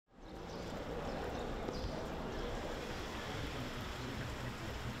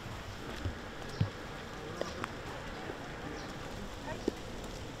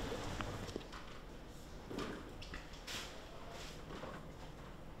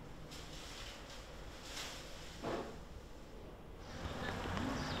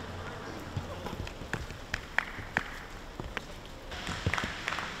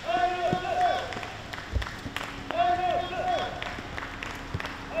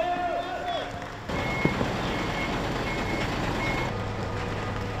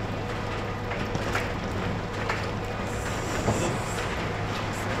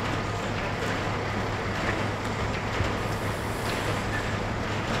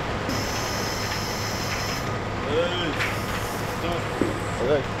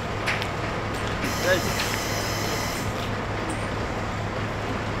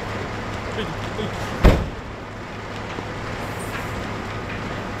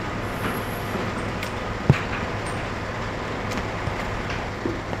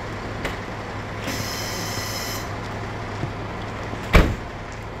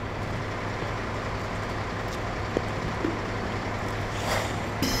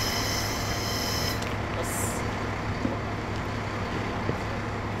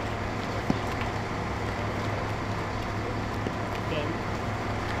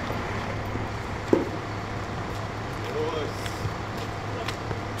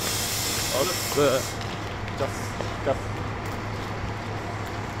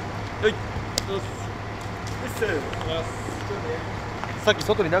さっき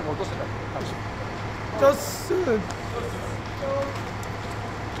外に何か落としてた。じゃあすぐ行き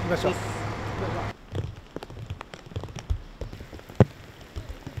ましょう。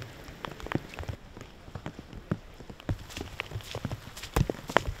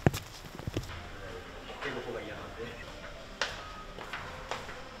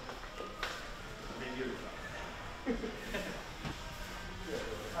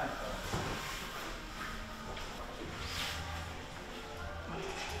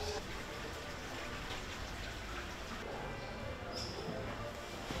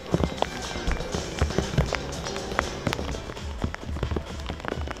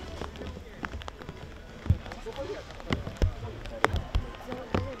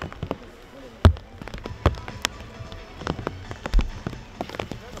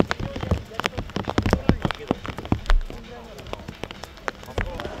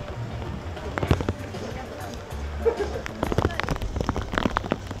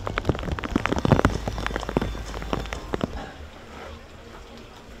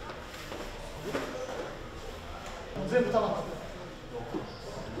全部たまった。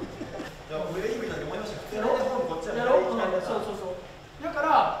だか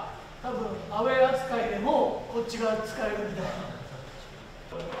ら多分アウェー扱いでもこっちが使えるみたいな。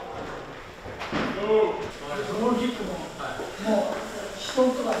ゴールキックももう人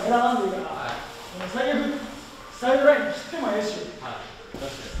とか狙わんでいいから、最悪サイドライン切ってもええし、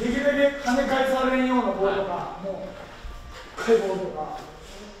できるだけ跳ね返されんようなボールとか、もう深いボールとか。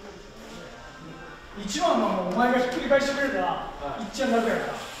一番はもうお前がひっくり返してくれたら一番楽やか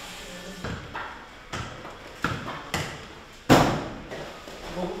ら。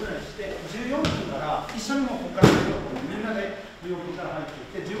5分ぐらいして14分から一緒にもうここからみんなで14分から入っ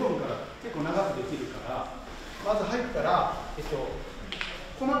ていって15分から結構長くできるから、まず入ったら、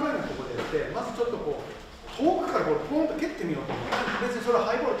細かいなところでやって、まずちょっとこう遠くからこうポンと蹴ってみようと思う。別にそれは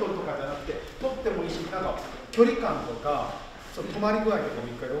ハイボール取るとかじゃなくて、取ってもいいし、なんか距離感とかその止まり具合とか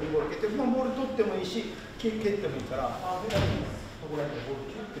も一回ロングボール蹴って、このボール取ってもいいし、蹴ってもいいから、ここら辺でボール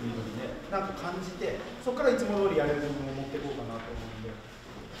蹴ってみるので、なんか感じて、そこからいつも通りやれる部分を持っていこうかなと思うんで、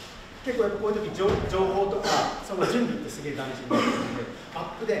結構やっぱこういう時情報とか、その準備ってすげえ大事になってくるので、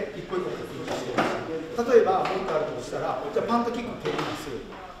アップで一個一個確認してほしい。例えば、もう一個あるとしたら、じゃあパントキック蹴ります。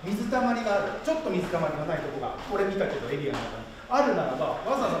水たまりがある、ちょっと水たまりがないところが、これ見たけどエリアの中にあるならば、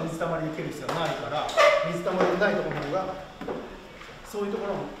わざわざ水たまりに蹴る必要はないから、水たまりのないところの方が、そういうとこ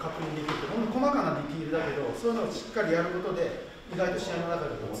ろも確認できると、細かなディティールだけど、そういうのをしっかりやることで、意外と試合の中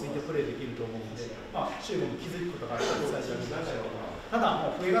でついてプレーできると思うので、シュートに気づくことがあったら最初に言いましたよ。ただ、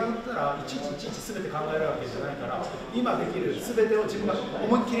もう笛が鳴ったら、いちいちすべて考えるわけじゃないから、今できるすべてを自分が思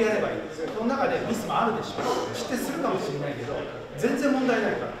いっきりやればいい。その中でミスもあるでしょう。失点するかもしれないけど、全然問題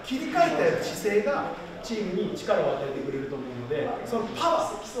ないから、切り替えた姿勢がチームに力を与えてくれると思うので、そのパワ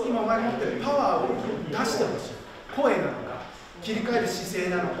ー、今お前持ってるパワーを出してほしい。声なのか、切り替える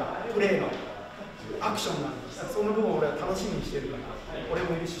姿勢なのか、プレーのアクションなのか、その部分を俺は楽しみにしてるから、俺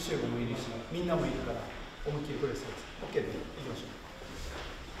もいるし、シュートもいるし、みんなもいるから、思いっきりプレーする。OK でいきましょう。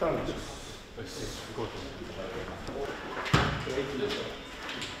頼む。よし、行こうと思って。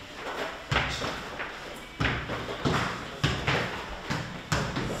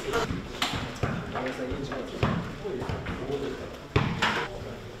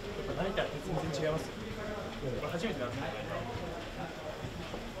何か全然違いますよ。これ初めてなんですよね。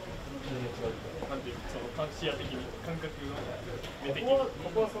なんていうその視野的に感覚の目的に。こ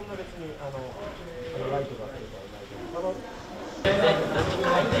こはそんな別にライトがあるとはないけど。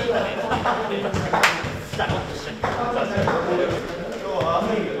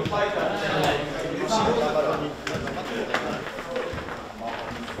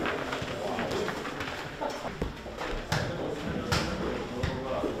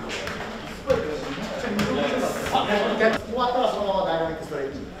終わったらそのままダイナミックストレ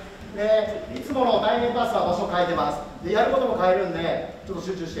ッチ。でいつもの対面パスは場所変えてます。でやることも変えるんでちょっと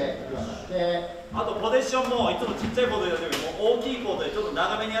集中して。であとポゼッションもいつもちっちゃいコードでやるよりも大きいコードでちょっと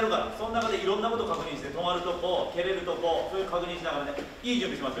長めにやるから、その中でいろんなことを確認して、止まるとこ、蹴れるとこ、そういう確認しながらね、いい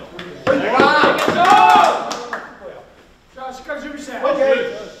準備しますよ。じゃあしっかり準備して、必ず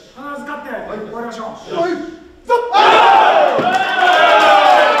勝って終わりましょう。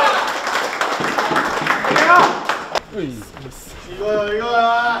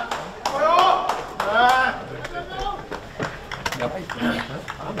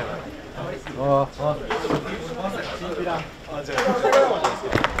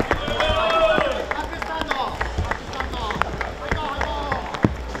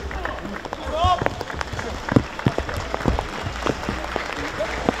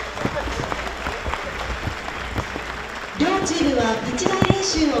両チームはピッチ内練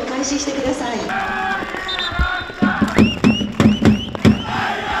習を開始してください。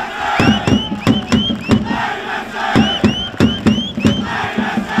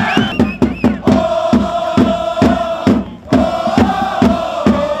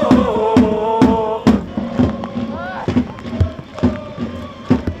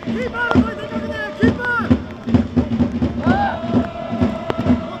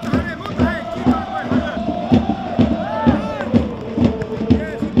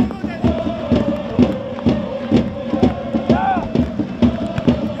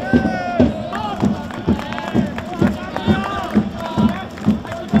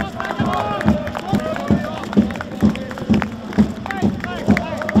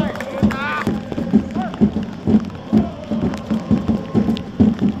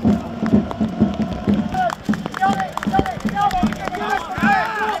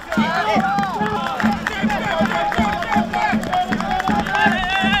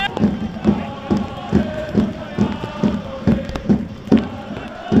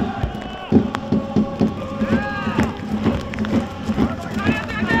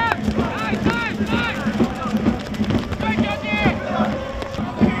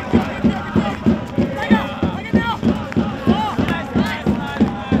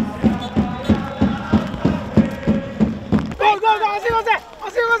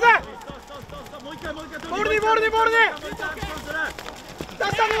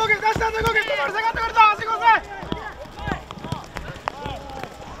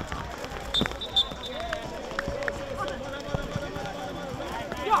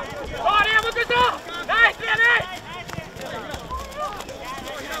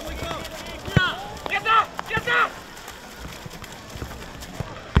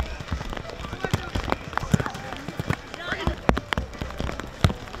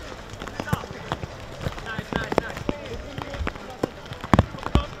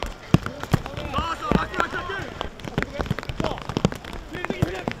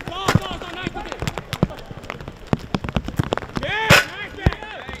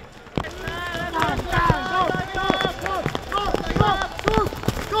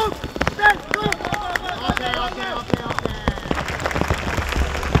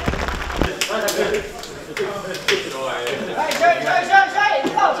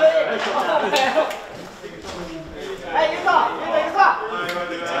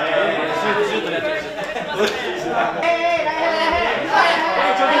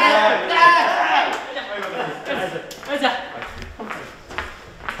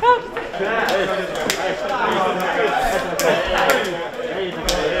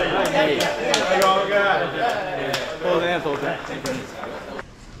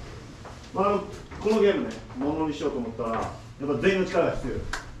このゲームね、ものにしようと思ったら、やっぱ全員の力が必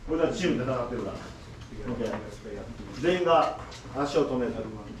要。俺たちチームで戦ってるから。全員が足を止めず、助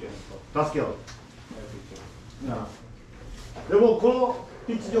けよう。でも、この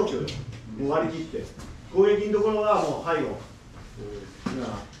ピッチ状況で割り切って、攻撃のところはもう背後。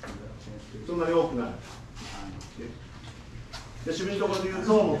そんなに多くない。で守備のところで言う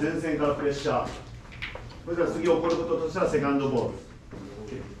と、もう前線からプレッシャー。それから次起こることとしたらセカンドボール。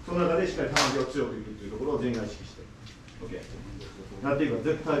その中でしっかり球際を強くいくというところを全員が意識して、やっていくか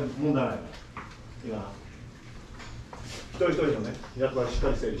ら絶対問題ないから。一人一人のね、役割しっか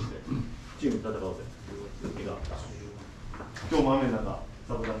り整理して、チームで戦おうぜ。今日も雨の中、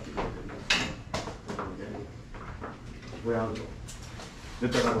サポーター来てくれてる。これあると。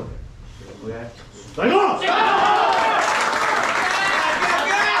絶対勝とうぜ。最後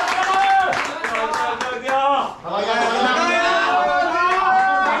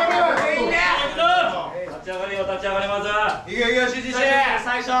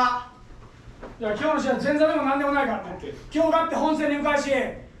今日の試合、前座でもなんでもないからね、今日勝って本戦に向かうし、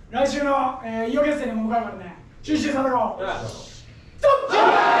来週の伊予決戦にも向かうからね、集中して戦おう。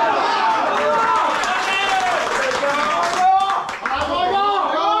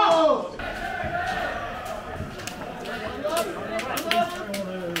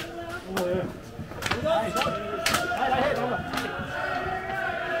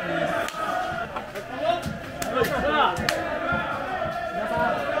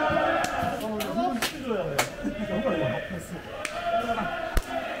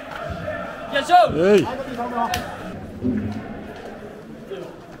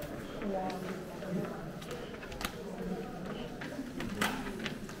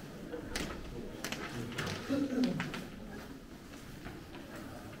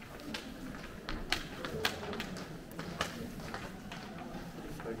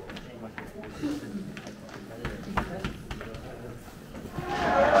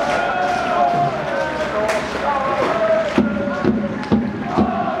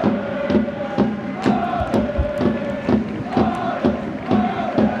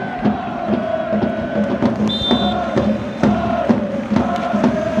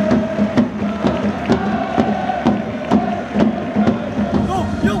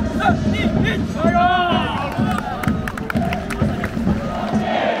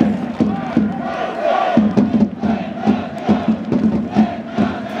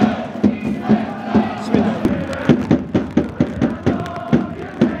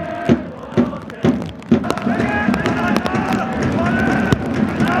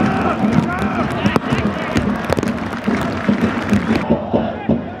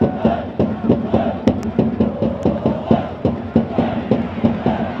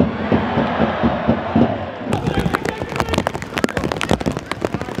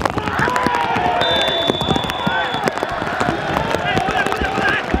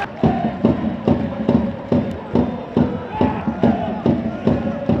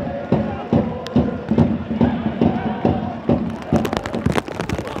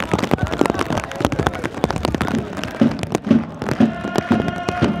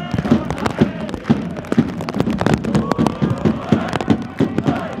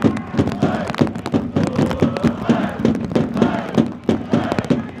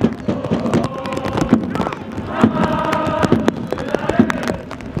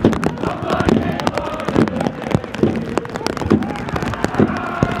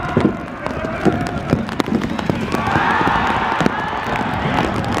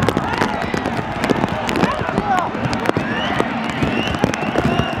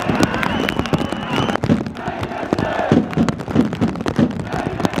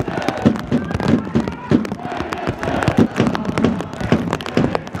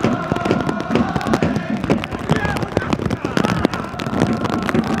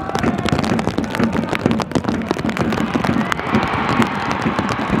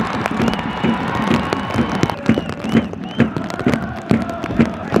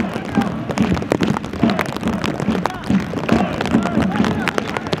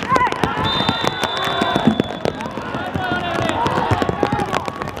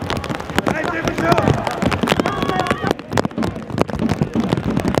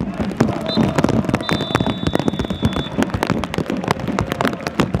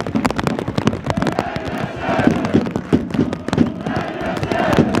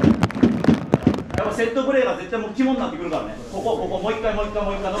セットプレーが絶対もう肝になってくるからね。ここもう一回伸ばさな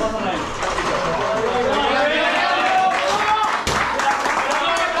いように。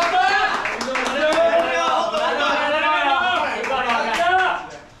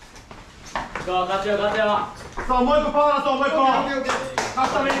勝ちよ。さあもう一個パワー出そう、もう一個。カ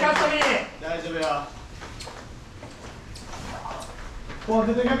スタミー。大丈夫よ。もう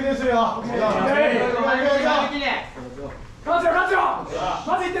絶対逆転するよ。勝つよ。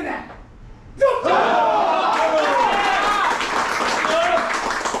まずいってんね。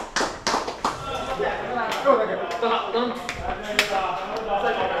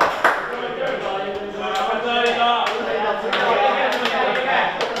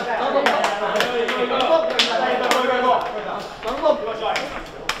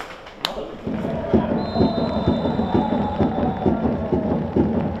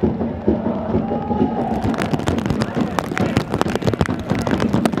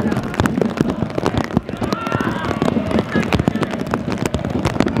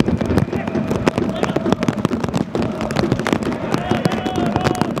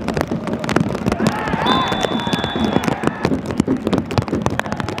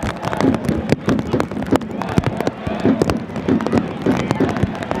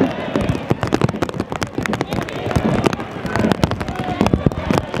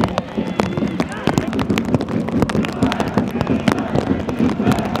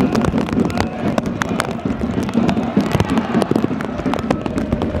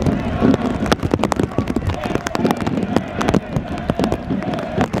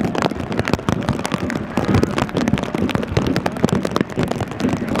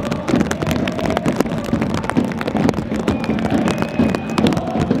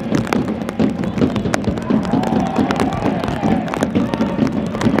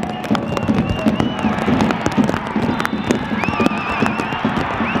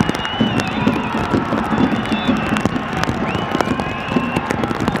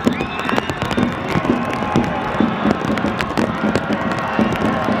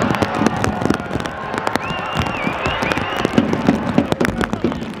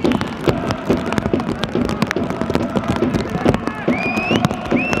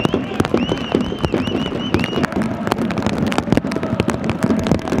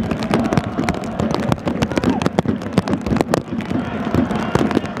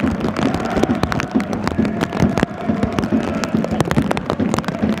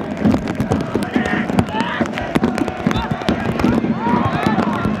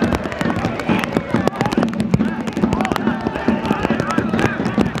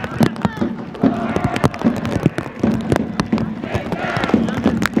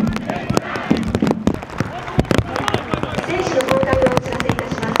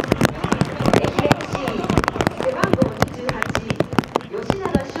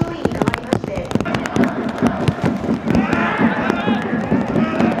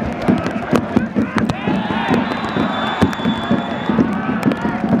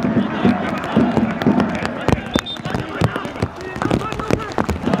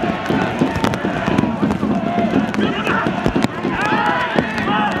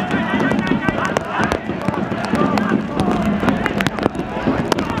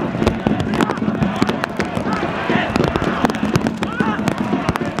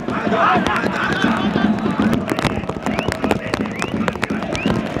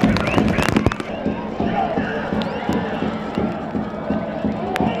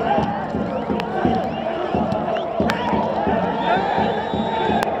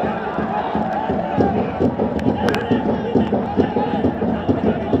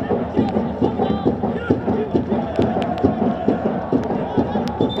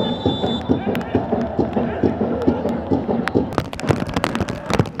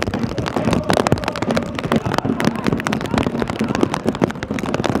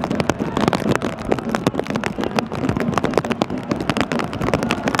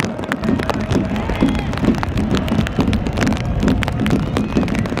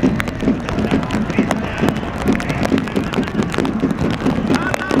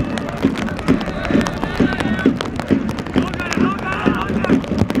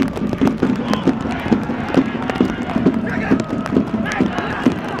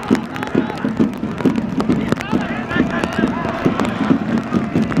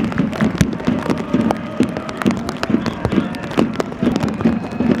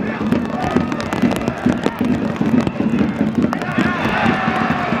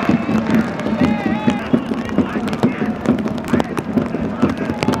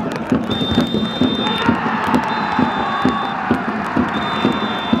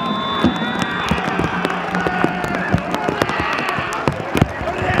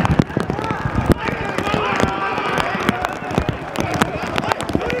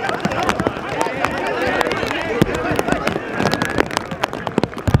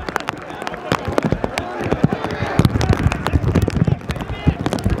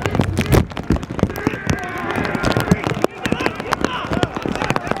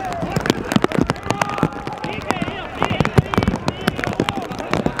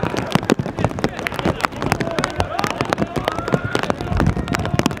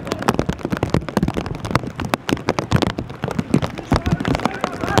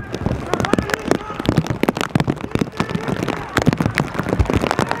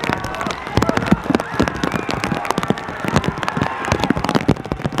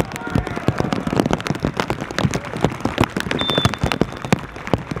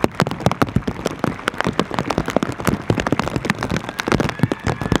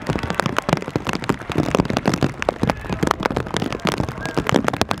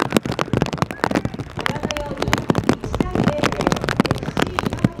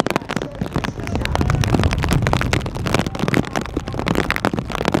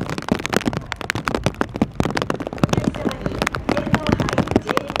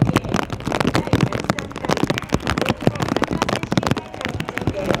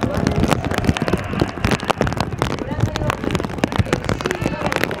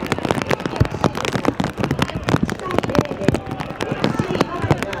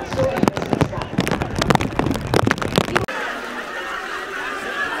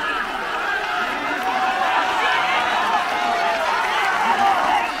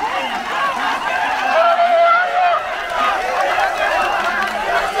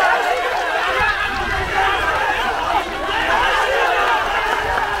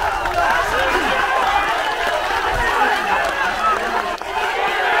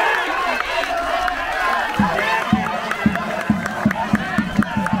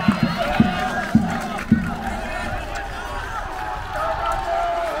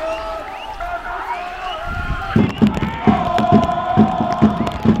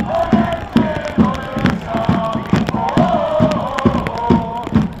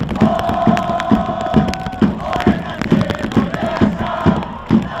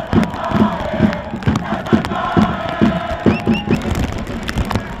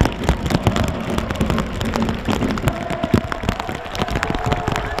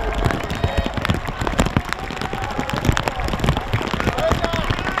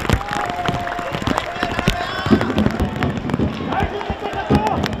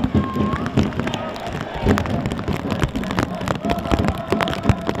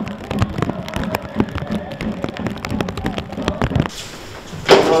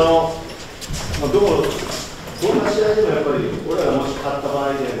どんな試合でもやっぱり、俺らがもし勝った場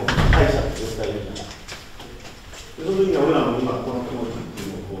合でも、敗者って絶対いるじゃない。その時には俺らも今、この気持ちってい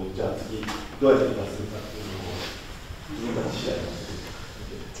うのをじゃあ次、どうやって生かすかっていうのを、自分たち次第なんで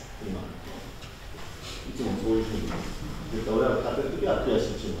す今、いつもそういうふうに言った、俺らが勝てる時は悔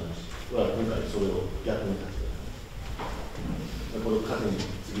しいチームなんです。俺ら今回それをやってみたんですけど、これを勝てに、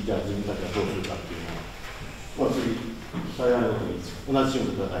次、じゃあ自分たちがどうするかっていうのを、次、幸いのことに同じチー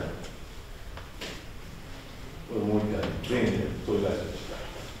ムと戦える。これもう一回、全員で取り返してほ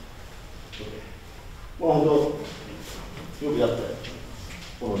しい。本当、よくやったよ、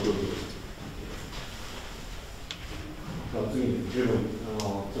この状況です。次に十分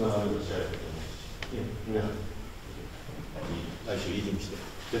つながる試合だと思うし、皆さん、来週いい準備して、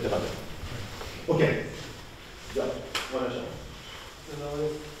絶対勝てる。OK。じゃあ、終わりましょう。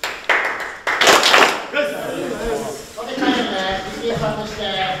お疲れ様です。お手返してね、実際外して。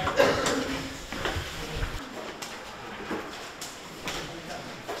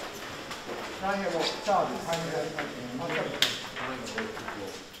来年もチャージ最大の全く